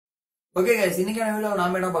Okay guys, இன்னைக்கான video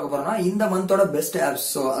நாம என்ன பார்க்க போறோம்னா இந்த மந்தோட பெஸ்ட் ஆப்ஸ்.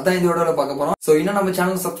 சோ அதான் இந்த வீடியோல பார்க்க போறோம். சோ இன்னும் நம்ம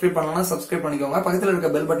சேனல் சப்ஸ்கிரைப் பண்ணலனா சப்ஸ்கிரைப் பண்ணிக்கோங்க. பக்கத்துல இருக்க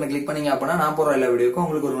பெல் பட்டனை கிளிக் பண்ணீங்க அப்படினா நான் போற எல்லா வீடியோக்கும்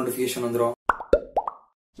உங்களுக்கு ஒரு நோட்டிஃபிகேஷன் வந்துரும்.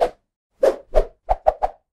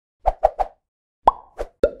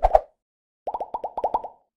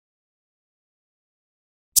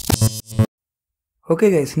 ஓகே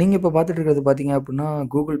கைஸ், நீங்கள் இப்போ பார்த்துட்டு இருக்கிறது பார்த்தீங்க அப்படின்னா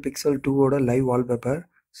Google pixel 2ஓட live wallpaper.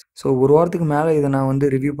 So ஒரு வாரத்துக்கு மேலே இதை நான் வந்து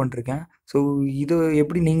ரிவ்யூ பண்ணிருக்கேன். ஸோ இது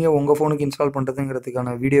எப்படி நீங்கள் உங்கள் ஃபோனுக்கு இன்ஸ்டால்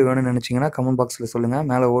பண்ணுறதுங்கிறதுக்கான வீடியோ வேணும்னு நினச்சிங்கன்னா கமெண்ட் பாக்ஸில் சொல்லுங்கள்.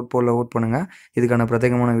 மேலே ஓட் பண்ணுங்கள். இதுக்கான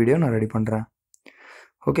பிரத்யேகமான வீடியோ நான் ரெடி பண்ணுறேன்.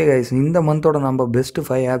 ஓகே கைஸ், இந்த மந்தோட நம்ம பெஸ்ட்டு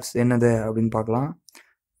 5 ஆப்ஸ் என்னது அப்படின்னு பார்க்கலாம்.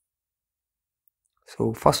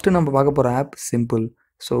 ஸோ ஃபஸ்ட்டு நம்ம பார்க்க போகிற ஆப் சிம்பிள்.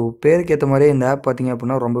 ஸோ பேருக்கு ஏற்ற மாதிரியே இந்த ஆப் பார்த்திங்க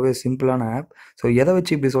அப்படின்னா ரொம்பவே சிம்பிளான ஆப். ஸோ எதை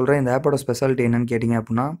வச்சு இப்படி சொல்கிறேன், இந்த ஆப்போட ஸ்பெஷாலிட்டி என்னென்னு கேட்டிங்க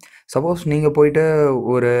அப்படின்னா, சப்போஸ் நீங்கள் போய்ட்டு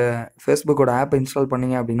ஒரு ஃபேஸ்புக்கோட ஆப் இன்ஸ்டால்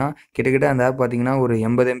பண்ணிங்க அப்படின்னா கிட்டத்தட்ட அந்த ஆப் பார்த்திங்கன்னா ஒரு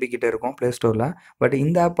 80 MB கிட்டே இருக்கும் ப்ளே ஸ்டோரில். பட்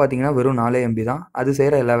இந்த ஆப் பார்த்திங்கன்னா வெறும் 4 MB தான். அது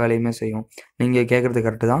செய்கிற எல்லா வேலையுமே செய்யும். நீங்கள் கேட்குறது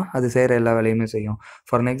கரெக்டு தான், அது செய்கிற எல்லா வேலையுமே செய்யும்.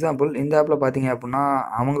 ஃபார் எக்ஸாம்பிள் இந்த ஆப்பில் பார்த்திங்க அப்படின்னா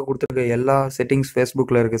அவங்க கொடுத்துருக்க எல்லா செட்டிங்ஸ்,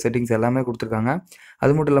 ஃபேஸ்புக்கில் இருக்க செட்டிங்ஸ் எல்லாமே கொடுத்துருக்காங்க.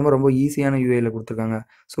 அது மட்டும் இல்லாமல் ரொம்ப ஈஸியான யூஐயில் கொடுத்துருக்காங்க.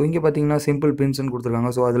 ஸோ இங்கே பார்த்தீங்கன்னா சிம்பிள் பின்ஸ்ன்னு கொடுத்துருக்காங்க.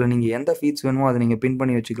 ஸோ அதில் நீங்கள் எந்த ஃபீட்ஸ் வேணுமோ அதை நீங்கள் பின்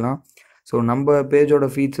பண்ணி வச்சுக்கலாம். ஸோ நம்ம பேஜோட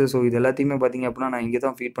ஃபீட்ஸு, ஸோ இது எல்லாத்தையுமே பார்த்தீங்க அப்படின்னா நான் இங்கே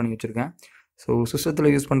தான் ஃபீட் பண்ணி வச்சுருக்கேன். ஸோ சிஸ்டத்தில்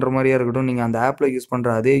யூஸ் பண்ணுற மாதிரியாக இருக்கட்டும், நீங்கள் அந்த ஆப்பில் யூஸ் பண்ணுற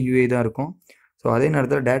அதே யூஐ தான் இருக்கும். ஸோ அதே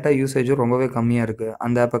நேரத்தில் டேட்டா யூசேஜும் ரொம்பவே கம்மியாக இருக்குது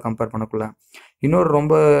அந்த ஆப்பை கம்பேர் பண்ணக்குள்ள. இன்னொரு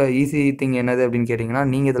ரொம்ப ஈஸி திங் என்னது அப்படின்னு கேட்டிங்கன்னா,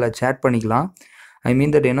 நீங்கள் இதில் சேட் பண்ணிக்கலாம். ஐ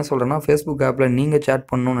மீன் தட் என்ன சொல்கிறேன்னா, ஃபேஸ்புக் ஆப்பில் நீங்கள் சேட்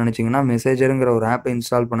பண்ணணும்னு நினச்சிங்கன்னா மெசேஜருங்கிற ஒரு ஆப்பை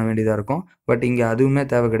இன்ஸ்டால் பண்ண வேண்டியதாக இருக்கும். பட் இங்கே அதுவுமே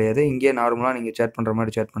தேவை கிடையாது. இங்கேயே நார்மலாக நீங்கள் சேட் பண்ணுற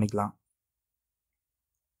மாதிரி சேட் பண்ணிக்கலாம்.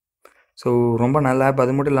 ஸோ ரொம்ப நல்ல ஆப்.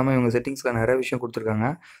 அது மட்டும் இல்லாமல் இவங்க செட்டிங்ஸில் நிறைய விஷயம் கொடுத்துருக்காங்க.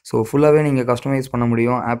 ஸோ ஃபுல்லாகவே நீங்கள் கஸ்டமைஸ் பண்ண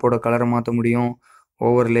முடியும். ஆப்போட கலரை மாற்ற முடியும்.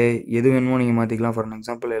 ஓவர்லே எது வேணுமோ நீங்கள் மாற்றிக்கலாம். ஃபார்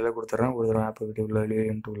எக்ஸாம்பிள் எல்லாம் கொடுத்துட்றேன். ஒரு தடவை ஆப்பை விட்டு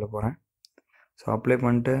உள்ளே போகிறேன். ஸோ அப்ளை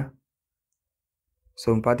பண்ணிட்டு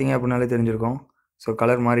ஸோ பார்த்தீங்க அப்படின்னாலே தெரிஞ்சிருக்கும். ஸோ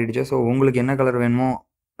கலர் மாறிடுச்சு. ஸோ உங்களுக்கு என்ன கலர் வேணுமோ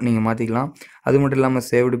நீங்கள் மாற்றிக்கலாம். அது மட்டும் இல்லாமல்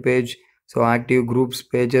saved page, so active groups,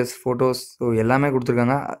 pages, photos, so எல்லாமே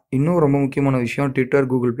கொடுத்துருக்காங்க. இன்னும் ரொம்ப முக்கியமான விஷயம் ட்விட்டர்,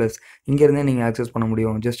 கூகுள் ப்ளஸ் இங்கேருந்தே நீங்கள் ஆக்சஸ் பண்ண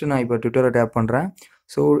முடியும். ஜஸ்ட்டு நான் இப்போ ட்விட்டரை டேப் பண்ணுறேன்.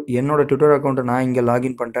 ஸோ என்னோடய ட்விட்டர் அக்கௌண்ட்டை நான் இங்கே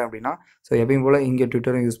லாகின் பண்ணிட்டேன் அப்படின்னா ஸோ எப்பயும் போல் இங்கே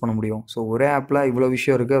ட்விட்டரும் யூஸ் பண்ண முடியும். ஸோ ஒரே ஆப்பில் இவ்வளோ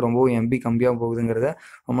விஷயம் இருக்குது. ரொம்பவும் MB கம்மியாக போகுதுங்கிறத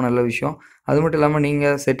ரொம்ப நல்ல விஷயம். அது மட்டும் இல்லாமல்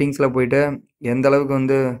நீங்கள் செட்டிங்ஸில் போய்ட்டு எந்த அளவுக்கு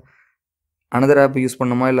வந்து அனதர் ஆப் யூஸ்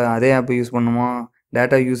பண்ணுமா, இல்லை அதே ஆப் யூஸ் பண்ணுமா,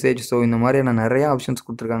 டேட்டா யூசேஜ், ஸோ இந்த மாதிரியான நிறையா ஆப்ஷன்ஸ்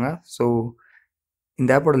கொடுத்துருக்காங்க. ஸோ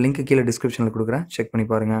இந்த ஆப்போட லிங்க் கீழே டிஸ்கிரிப்ஷனில் கொடுக்குறேன், செக் பண்ணி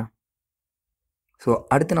பாருங்கள். ஸோ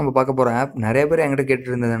அடுத்து நம்ம பார்க்க போகிற ஆப், நிறைய பேர் என்கிட்ட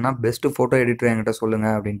கேட்டுட்டு இருந்ததுன்னா பெஸ்ட்டு ஃபோட்டோ எடிட்டர் என்கிட்ட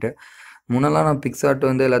சொல்லுங்கள் அப்படின்ட்டு. முன்னெல்லாம் நான் பிக்சார்ட்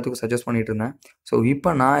வந்து எல்லாத்துக்கும் சஜஸ்ட் பண்ணிகிட்டு இருந்தேன். ஸோ இப்போ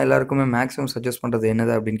நான் எல்லாருக்குமே மேக்ஸிமம் சஜஸ்ட் பண்ணுறது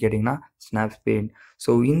என்னது அப்படின்னு கேட்டிங்கன்னா ஸ்னாப்ஸ்பீட்.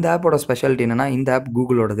 ஸோ இந்த ஆப்போட ஸ்பெஷாலிட்டி என்னென்னா, இந்த ஆப்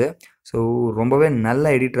கூகுளோடது. ஸோ ரொம்பவே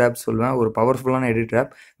நல்ல எடிட்டர் ஆப் சொல்லுவேன். ஒரு பவர்ஃபுல்லான எடிட்டர்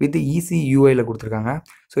ஆப் வித் ஈஸி யூஐயில் கொடுத்துருக்காங்க.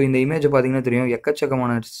 ஸோ இந்த இமேஜை பார்த்தீங்கன்னா தெரியும்,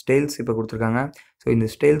 எக்கச்சக்கமான ஸ்டைல்ஸ் இப்போ கொடுத்துருக்காங்க. ஸோ இந்த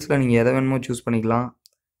ஸ்டைல்ஸில் நீங்கள் எதை வேணுமோ சூஸ் பண்ணிக்கலாம்.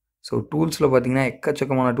 ஸோ டூல்ஸில் பார்த்தீங்கன்னா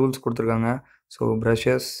எக்கச்சக்கமான டூல்ஸ் கொடுத்துருக்காங்க. ஸோ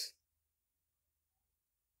ப்ரஷஸ்,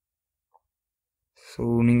 ஸோ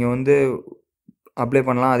நீங்கள் வந்து அப்ளை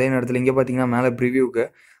பண்ணலாம். அதே நேரத்தில் இங்கே பார்த்தீங்கன்னா மேலே ப்ரிவ்யூக்கு,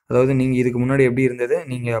 அதாவது நீங்கள் இதுக்கு முன்னாடி எப்படி இருந்தது,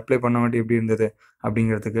 நீங்கள் அப்ளை பண்ண வாட்டி எப்படி இருந்தது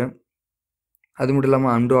அப்படிங்கிறதுக்கு. அது மட்டும்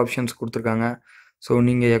இல்லாமல் அன்டூ ஆப்ஷன்ஸ் கொடுத்துருக்காங்க. ஸோ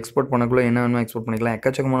நீங்கள் எக்ஸ்போர்ட் பண்ணக்குள்ளே என்ன வேணுமோ எக்ஸ்போர்ட் பண்ணிக்கலாம்.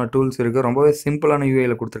 எக்கச்சக்கமான டூல்ஸ் இருக்குது. ரொம்பவே சிம்பிளான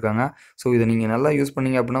யூஐயில் கொடுத்துருக்காங்க. ஸோ இதை நீங்கள் நல்லா யூஸ்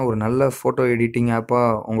பண்ணிங்க அப்படின்னா ஒரு நல்ல ஃபோட்டோ எடிட்டிங்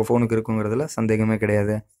ஆப்பாக உங்கள் ஃபோனுக்கு இருக்குங்கிறதுல சந்தேகமே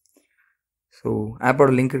கிடையாது. ஸோ ஆப்போட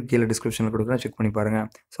லிங்க் கீழே டிஸ்கிரிப்ஷனில் கொடுக்குறேன், செக் பண்ணி பாருங்கள்.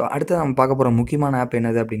 ஸோ அடுத்து நம்ம பார்க்க போகிற முக்கியமான ஆப்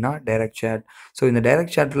என்னது அப்படின்னா டைரக்ட் சேட். ஸோ இந்த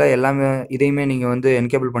டைரக்ட் சேட்டில் எல்லாமே இதையுமே நீங்கள் வந்து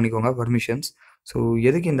என்கேபிள் பண்ணிக்கோங்க பர்மிஷன்ஸ். ஸோ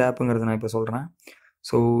எதுக்கு இந்த ஆப்புங்கிறது நான் இப்போ சொல்கிறேன்.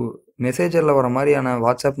 ஸோ மெசேஜரில் வர மாதிரியான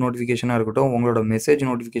வாட்ஸ்அப் நோட்டிஃபிகேஷனாக இருக்கட்டும், உங்களோட மெசேஜ்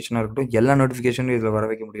நோட்டிஃபிகேஷனாக இருக்கட்டும், எல்லா நோட்டிஃபிகேஷனும் இதில் வர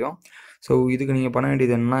வைக்க முடியும். ஸோ இதுக்கு நீங்கள் பண்ண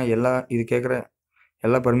வேண்டியது என்னன்னா, இது கேட்குற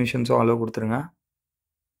எல்லா பர்மிஷன்ஸும் அலோவ் கொடுத்துருங்க.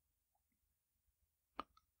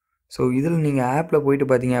 ஸோ இதில் நீங்கள் ஆப்பில் போய்ட்டு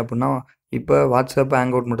பார்த்தீங்க அப்படின்னா இப்போ வாட்ஸ்அப்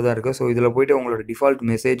ஹேங்அவுட் மட்டும் தான் இருக்குது. ஸோ இதில் போய்ட்டு உங்களோட டிஃபால்ட்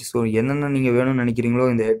மெசேஜ், ஸோ என்னென்ன நீங்கள் வேணும்னு நினைக்கிறீங்களோ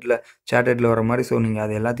இந்த சேட் ஹெட்டில் வர மாதிரி, ஸோ நீங்கள்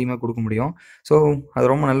அது எல்லாத்தையுமே கொடுக்க முடியும். ஸோ அது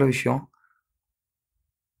ரொம்ப நல்ல விஷயம்.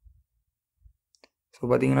 ஸோ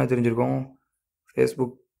பார்த்தீங்கன்னா தெரிஞ்சிருக்கும்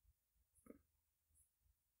ஃபேஸ்புக்.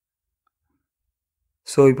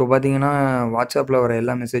 ஸோ இப்போ பார்த்தீங்கன்னா வாட்ஸ்அப்பில் வர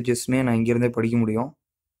எல்லா மெசேஜஸுமே நான் இங்கேருந்தே படிக்க முடியும்.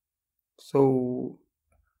 ஸோ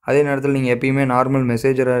அதே நேரத்தில் நீங்கள் எப்பயுமே நார்மல்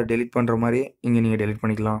மெசேஜரை டெலிட் பண்ணுற மாதிரி இங்கே நீங்கள் டெலிட்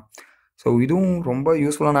பண்ணிக்கலாம். ஸோ இதுவும் ரொம்ப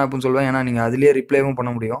யூஸ்ஃபுல்லான ஆப்புன்னு சொல்லுவேன். ஏன்னா நீங்கள் அதிலே ரிப்ளைவும் பண்ண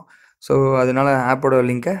முடியும். ஸோ அதனால் ஆப்போட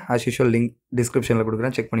லிங்க்கை ஆஸ் யூஷுவல் லிங்க் டிஸ்கிரிப்ஷனில்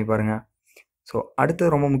கொடுக்குறேன், செக் பண்ணி பாருங்கள். ஸோ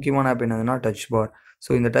அடுத்து ரொம்ப முக்கியமான ஆப் என்னதுன்னா டச் பார்.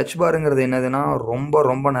 ஸோ இந்த டச் பாருங்கிறது என்னதுன்னா ரொம்ப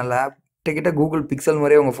ரொம்ப நல்ல ஆப். கிட்ட கூகுள் பிக்சல்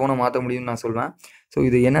மாதிரியே உங்கள் ஃபோனை மாற்ற முடியும்னு நான் சொல்வேன். ஸோ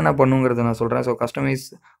இது என்னென்ன பண்ணுங்கிறத நான் சொல்கிறேன். ஸோ கஸ்டமைஸ்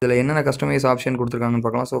இதில் என்னென்ன கஸ்டமைஸ் ஆப்ஷன் கொடுத்துருக்காங்கன்னு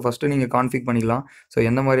பார்க்கலாம். ஸோ ஃபஸ்ட்டு நீங்கள் கான்ஃபிக் பண்ணிக்கலாம். ஸோ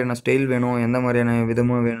எந்த மாதிரியான ஸ்டைல் வேணும், எந்த மாதிரியான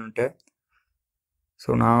விதமாக வேணும்ன்ட்டு.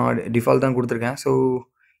 ஸோ நான் டிஃபால்ட் தான் கொடுத்துருக்கேன். ஸோ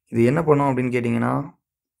இது என்ன பண்ணும் அப்படின்னு கேட்டிங்கன்னா,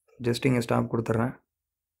 ஜஸ்ட் இங்கே ஸ்டாப் கொடுத்துட்றேன்.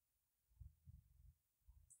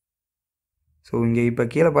 ஸோ இங்கே இப்போ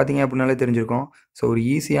கீழே பார்த்தீங்க அப்படின்னாலே தெரிஞ்சிருக்கும். ஸோ ஒரு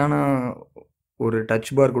ஈஸியான ஒரு டச்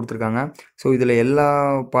பார் கொடுத்துருக்காங்க. ஸோ இதில் எல்லா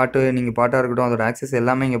நீங்கள் பாட்டாக இருக்கட்டும், அதோட ஆக்சஸ்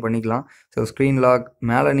எல்லாமே இங்கே பண்ணிக்கலாம். ஸோ ஸ்க்ரீன் லாக்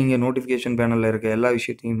மேலே நீங்கள் நோட்டிஃபிகேஷன் பேனலில் இருக்க எல்லா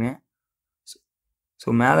விஷயத்தையுமே, ஸோ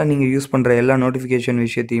மேலே நீங்கள் யூஸ் பண்ணுற எல்லா நோட்டிஃபிகேஷன்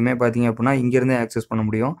விஷயத்தையுமே பார்த்தீங்க அப்படின்னா இங்கேருந்தே ஆக்சஸ் பண்ண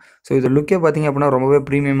முடியும். ஸோ இது லுக்கே பார்த்தீங்க அப்படின்னா ரொம்பவே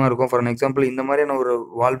ப்ரீமியமாக இருக்கும். ஃபார் எக்ஸாம்பிள் இந்த மாதிரியான ஒரு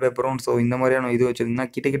வால்பேப்பரும், ஸோ இந்த மாதிரியான இது வச்சுருந்தீங்கன்னா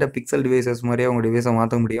கிட்ட பிக்சல் டிவைசஸ் மாதிரியே உங்கள் டிவைஸை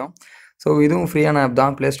மாற்ற முடியும். ஸோ இதுவும் ஃப்ரீயான ஆப்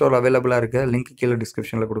தான். ப்ளே ஸ்டோரில் அவைலபிளாக இருக்குது. லிங்க் கீழே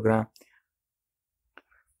டிஸ்கிரிப்ஷனில் கொடுக்குறேன்.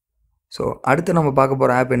 ஸோ அடுத்து நம்ம பார்க்க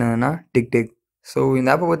போகிற ஆப் என்னதுன்னா டிக்டிக். ஸோ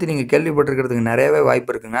இந்த ஆப்பை பற்றி நீங்கள் கேள்விப்பட்டிருக்கிறதுக்கு நிறையவே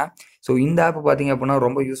வாய்ப்பு இருக்குங்க. ஸோ இந்த ஆப் பார்த்தீங்க அப்படின்னா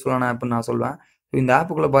ரொம்ப யூஸ்ஃபுல்லான ஆப்னு நான் சொல்வேன். ஸோ இந்த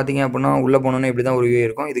ஆப்புக்குள்ளே பார்த்தீங்க அப்படின்னா உள்ளே போனோன்னே இப்படி தான் ஒரு வியூ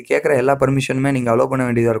இருக்கும். இது கேட்குற எல்லா பர்மிஷனுமே நீங்கள் அலோவ் பண்ண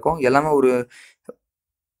வேண்டியதாக இருக்கும். எல்லாமே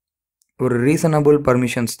ஒரு ரீசனபிள்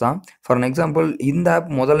பர்மிஷன்ஸ் தான். ஃபார் எக்ஸாம்பிள் இந்த ஆப்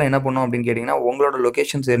முதல்ல என்ன பண்ணும் அப்படின்னு கேட்டிங்கன்னா, உங்களோட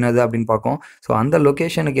லொக்கேஷன்ஸ் என்னது அப்படின்னு பார்க்கும். ஸோ அந்த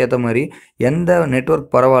லொக்கேஷனுக்கு ஏற்ற மாதிரி எந்த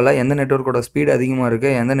நெட்வொர்க் பரவாயில்ல, எந்த நெட்வொர்க்கோட ஸ்பீடு அதிகமாக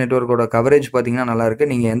இருக்குது, எந்த நெட்வொர்க்கோட கவரேஜ் பார்த்தீங்கன்னா நல்லாயிருக்கு,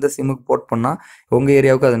 நீங்கள் எந்த சிம்முக்கு போர்ட் பண்ணால் உங்கள்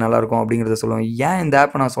ஏரியாவுக்கு அது நல்லாயிருக்கும் அப்படிங்கிறத சொல்லுவோம். ஏன் இந்த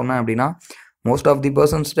ஆப்பை நான் சொன்னேன் அப்படின்னா, மோஸ்ட் ஆஃப் தி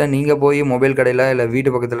பர்சன்ஸ்கிட்ட நீங்கள் போய் மொபைல் கடையில் இல்லை வீட்டு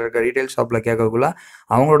பக்கத்தில் இருக்க ரீட்டைல் ஷாப்பில் கேட்கக்குள்ள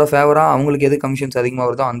அவங்களோட ஃபேவராக அவங்களுக்கு எது கமிஷன்ஸ் அதிகமாக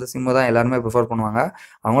வருதோ அந்த சிம்மை தான் எல்லாருமே ப்ரிஃபர் பண்ணுவாங்க.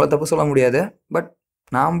 அவங்கள தப்பு சொல்ல முடியாது. பட்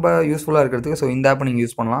நாம் யூஸ்ஃபுல்லாக இருக்கிறதுக்கு ஸோ இந்த ஆப்பை நீங்கள்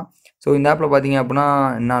யூஸ் பண்ணலாம். ஸோ இந்த ஆப்பில் பார்த்தீங்க அப்படின்னா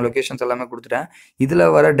நான் லொக்கேஷன்ஸ் எல்லாமே கொடுத்துட்டேன். இதில்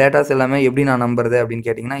வர டேட்டாஸ் எல்லாமே எப்படி நான் நம்புறது அப்படின்னு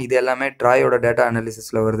கேட்டிங்கன்னா, இது எல்லாமே ட்ராயோட டேட்டா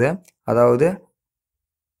அனாலிசிஸில் வருது. அதாவது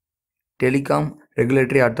telecom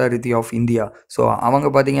regulatory authority of India. So அவங்க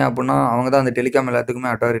பார்த்தீங்க அப்படின்னா அவங்க தான் அந்த டெலிகாம் எல்லாத்துக்குமே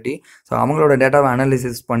அத்தாரிட்டி. ஸோ அவங்களோட டேட்டாவை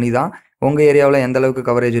அனாலிசிஸ் பண்ணி தான் உங்கள் ஏரியாவில் எந்த அளவுக்கு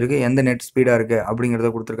கவரேஜ் இருக்குது, எந்த நெட் ஸ்பீடாக இருக்குது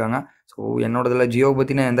அப்படிங்கிறத கொடுத்துருக்காங்க. ஸோ என்னோடதில் ஜியோ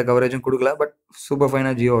பற்றின எந்த கவரேஜும் கொடுக்கல. பட் சூப்பர்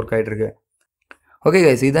ஃபைனாக ஜியோ ஒர்க் ஆகிட்டு இருக்கு. ஓகே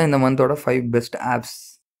கைஸ், இதுதான் இந்த மந்தோட 5 பெஸ்ட் ஆப்ஸ்.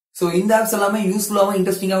 ஸோ இந்த ஆப்ஸ் எல்லாமே யூஸ்ஃபுல்லாகவும்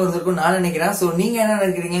இன்ட்ரெஸ்டிங்காகவும் இருந்திருக்கும் நான் நினைக்கிறேன். ஸோ நீங்க என்ன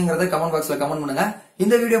நினைக்கிறீங்கிறத கமெண்ட் பாக்ஸ்ல கமெண்ட் பண்ணுங்க.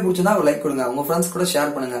 இந்த வீடியோ பிடிச்சிருந்தா ஒரு லைக் கொடுங்க, உங்க ஃப்ரெண்ட்ஸ் கூட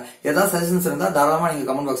ஷேர் பண்ணுங்க. ஏதாவது சஜஷன்ஸ் இருந்தா தாராளமா நீங்க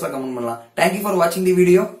கமெண்ட் பாக்ஸ்ல கமெண்ட் பண்ணலாம். தேங்க்யூ ஃபார் வாட்சிங் தி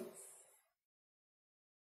வீடியோ.